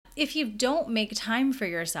if you don't make time for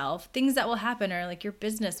yourself, things that will happen are like your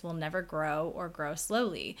business will never grow or grow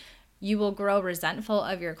slowly. You will grow resentful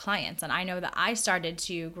of your clients. And I know that I started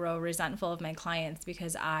to grow resentful of my clients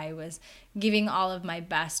because I was giving all of my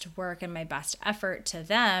best work and my best effort to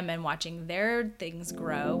them and watching their things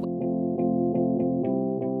grow.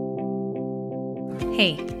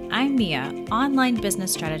 Hey, I'm Mia, online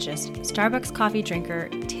business strategist, Starbucks coffee drinker,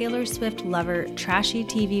 Taylor Swift lover, trashy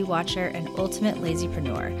TV watcher, and ultimate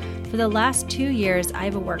lazypreneur. For the last 2 years,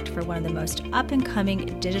 I've worked for one of the most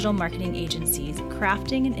up-and-coming digital marketing agencies,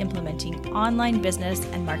 crafting and implementing online business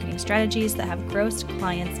and marketing strategies that have grossed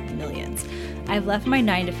clients millions. I've left my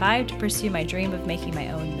 9-to-5 to pursue my dream of making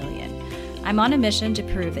my own million. I'm on a mission to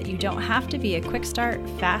prove that you don't have to be a quick start,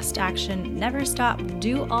 fast action, never stop,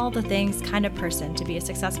 do all the things kind of person to be a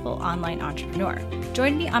successful online entrepreneur.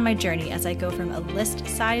 Join me on my journey as I go from a list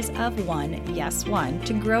size of one, yes, one,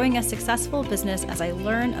 to growing a successful business as I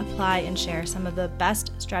learn, apply, and share some of the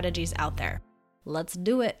best strategies out there. Let's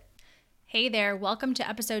do it. Hey there, welcome to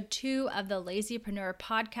episode 2 of the Lazypreneur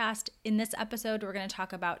podcast. In this episode, we're going to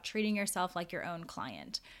talk about treating yourself like your own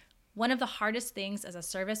client. One of the hardest things as a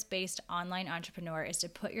service-based online entrepreneur is to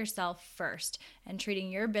put yourself first and treating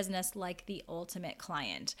your business like the ultimate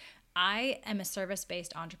client. I am a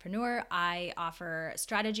service-based entrepreneur. I offer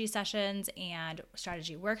strategy sessions and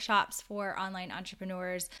strategy workshops for online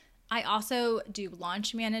entrepreneurs. I also do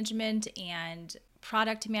launch management and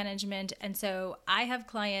product management. And so I have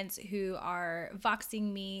clients who are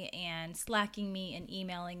Voxing me and Slacking me and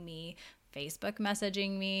emailing me, Facebook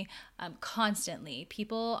messaging me constantly.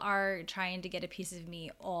 People are trying to get a piece of me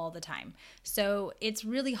all the time. So it's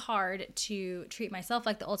really hard to treat myself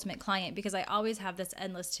like the ultimate client because I always have this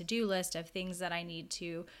endless to-do list of things that I need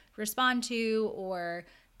to respond to or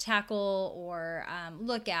tackle or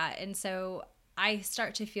look at. And so I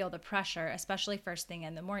start to feel the pressure, especially first thing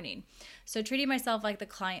in the morning. So treating myself like the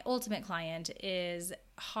ultimate client is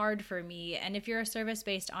hard for me. And if you're a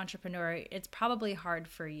service-based entrepreneur, it's probably hard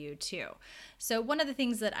for you too. So one of the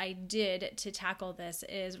things that I did to tackle this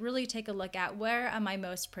is really take a look at where am I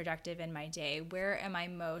most productive in my day? Where am I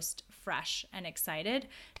most fresh and excited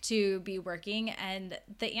to be working? And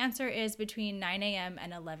the answer is between 9 a.m.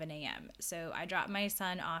 and 11 a.m. So I drop my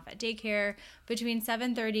son off at daycare between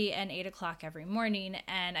 7:30 and 8 o'clock every morning.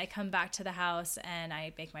 And I come back to the house and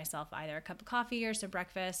I make myself either a cup of coffee or some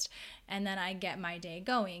breakfast. And then I get my day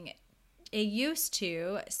going. I used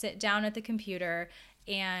to sit down at the computer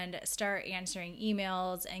and start answering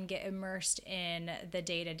emails and get immersed in the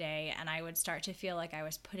day-to-day, and I would start to feel like I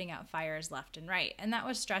was putting out fires left and right, and that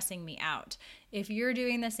was stressing me out. If you're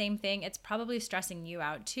doing the same thing, it's probably stressing you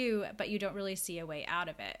out too, but you don't really see a way out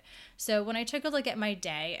of it. So when I took a look at my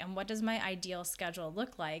day and what does my ideal schedule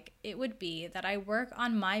look like, it would be that I work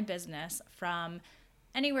on my business from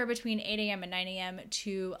anywhere between 8 a.m. and 9 a.m.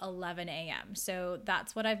 to 11 a.m. So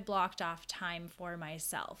that's what I've blocked off time for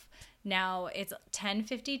myself. Now it's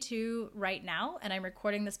 10:52 right now, and I'm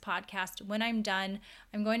recording this podcast. When I'm done,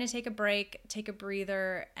 I'm going to take a break, take a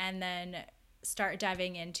breather, and then start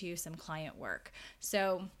diving into some client work.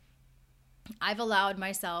 So I've allowed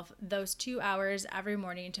myself those 2 hours every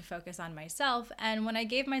morning to focus on myself. And when I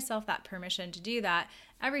gave myself that permission to do that,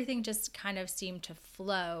 everything just kind of seemed to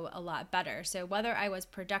flow a lot better. So whether I was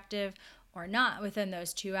productive or not within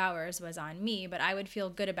those 2 hours was on me, but I would feel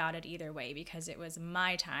good about it either way because it was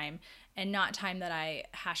my time and not time that I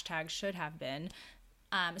 #should have been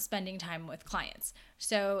spending time with clients.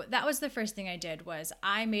 So that was the first thing I did was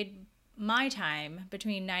I made my time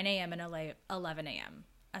between 9 a.m. and 11 a.m.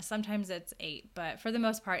 Sometimes it's 8, but for the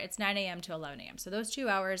most part, it's 9 a.m. to 11 a.m. So those 2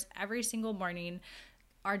 hours every single morning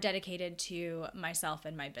are dedicated to myself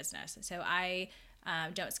and my business. So I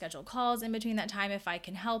don't schedule calls in between that time if I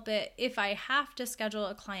can help it. If I have to schedule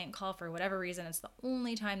a client call for whatever reason, it's the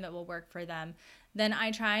only time that will work for them, then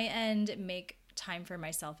I try and make time for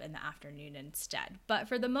myself in the afternoon instead. But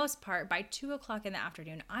for the most part, by 2 o'clock in the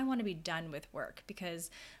afternoon, I want to be done with work because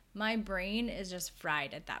my brain is just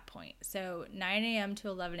fried at that point. So 9 a.m. to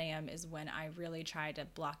 11 a.m. is when I really try to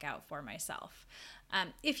block out for myself.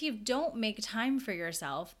 If you don't make time for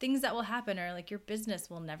yourself, things that will happen are like your business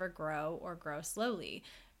will never grow or grow slowly.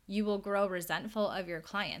 You will grow resentful of your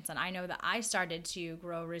clients. And I know that I started to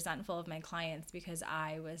grow resentful of my clients because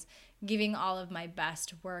I was giving all of my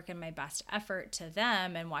best work and my best effort to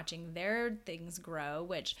them and watching their things grow,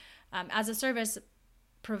 which as a service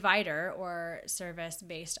provider or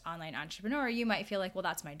service-based online entrepreneur, you might feel like, well,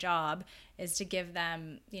 that's my job, is to give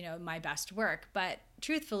them, my best work. But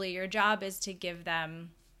truthfully, your job is to give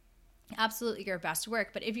them absolutely your best work.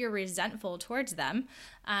 But if you're resentful towards them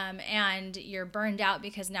and you're burned out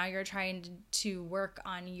because now you're trying to work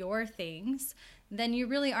on your things, then you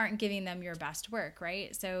really aren't giving them your best work,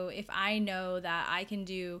 right? So if I know that I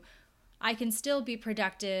can still be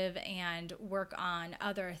productive and work on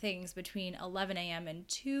other things between 11 a.m. and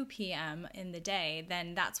 2 p.m. in the day,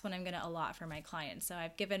 then that's when I'm going to allot for my clients. So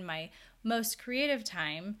I've given my most creative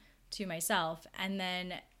time to myself, and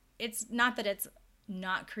then it's not that it's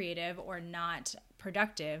not creative or not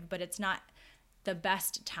productive, but it's not the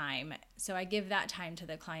best time. So I give that time to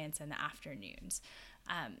the clients in the afternoons.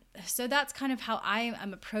 So that's kind of how I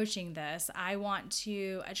am approaching this. I want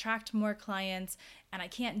to attract more clients, and I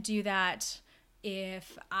can't do that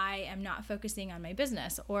if I am not focusing on my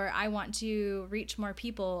business, or I want to reach more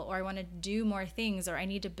people, or I want to do more things, or I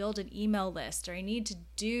need to build an email list, or I need to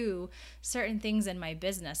do certain things in my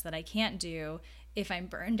business that I can't do if I'm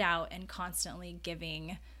burned out and constantly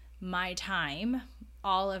giving my time,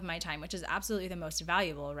 all of my time, which is absolutely the most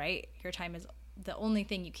valuable, right? Your time is the only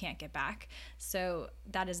thing you can't get back. So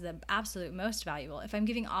that is the absolute most valuable. If I'm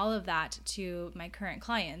giving all of that to my current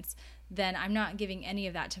clients, then I'm not giving any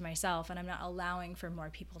of that to myself, and I'm not allowing for more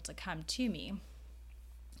people to come to me.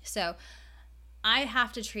 So I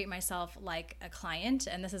have to treat myself like a client,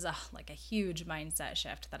 and this is a huge mindset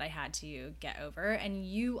shift that I had to get over. And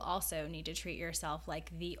you also need to treat yourself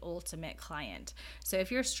like the ultimate client. So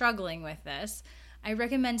if you're struggling with this, I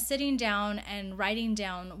recommend sitting down and writing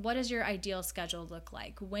down, what does your ideal schedule look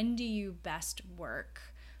like? When do you best work?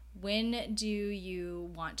 When do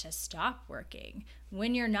you want to stop working?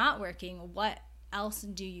 When you're not working, what else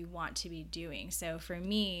do you want to be doing? So for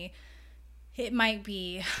me, it might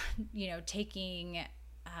be, taking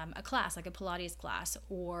a class, like a Pilates class,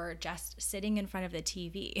 or just sitting in front of the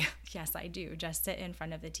TV. Yes, I do. Just sit in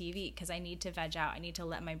front of the TV because I need to veg out. I need to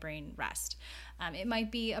let my brain rest. It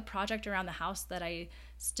might be a project around the house that I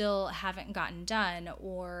still haven't gotten done,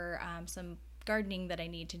 or some gardening that I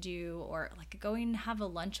need to do, or like going and have a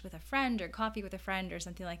lunch with a friend or coffee with a friend or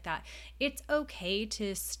something like that. It's okay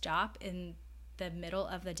to stop in the middle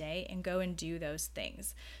of the day and go and do those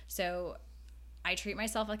things. So I treat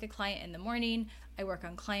myself like a client in the morning. I work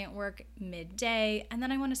on client work midday, and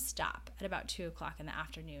then I want to stop at about 2 o'clock in the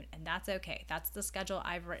afternoon, and that's okay. That's the schedule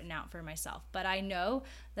I've written out for myself. But I know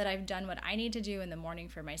that I've done what I need to do in the morning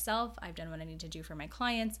for myself. I've done what I need to do for my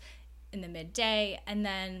clients in the midday, and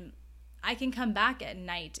then I can come back at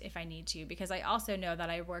night if I need to, because I also know that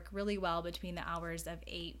I work really well between the hours of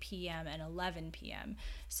 8 p.m. and 11 p.m.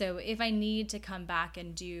 So if I need to come back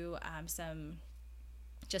and do some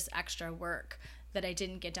just extra work that I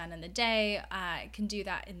didn't get done in the day, I can do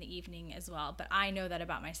that in the evening as well. But I know that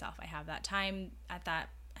about myself. I have that time at that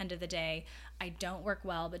end of the day. I don't work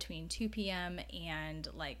well between 2 p.m. and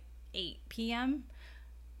 8 p.m.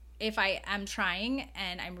 If I am trying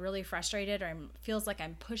and I'm really frustrated, or feels like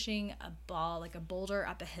I'm pushing a ball, like a boulder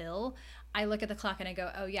up a hill, I look at the clock and I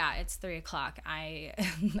go, oh yeah, it's 3 o'clock. I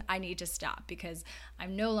need to stop because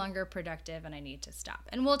I'm no longer productive and I need to stop.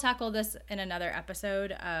 And we'll tackle this in another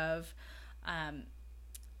episode of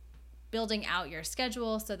building out your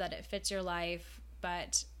schedule so that it fits your life.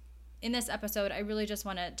 But in this episode, I really just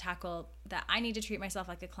want to tackle that I need to treat myself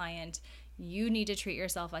like a client. You need to treat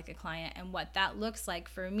yourself like a client. And what that looks like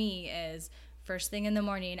for me is, first thing in the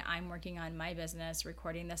morning, I'm working on my business,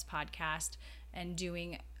 recording this podcast, and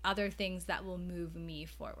doing other things that will move me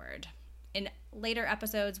forward. In later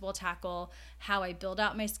episodes, we'll tackle how I build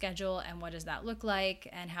out my schedule and what does that look like,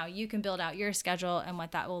 and how you can build out your schedule and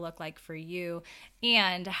what that will look like for you,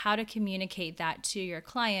 and how to communicate that to your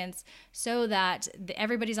clients so that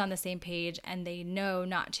everybody's on the same page and they know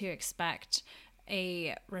not to expect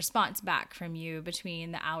a response back from you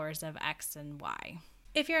between the hours of X and Y.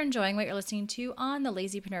 If you're enjoying what you're listening to on the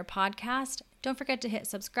Lazypreneur podcast, don't forget to hit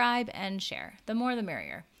subscribe and share. The more the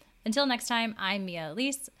merrier. Until next time, I'm Mia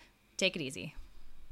Elise. Take it easy.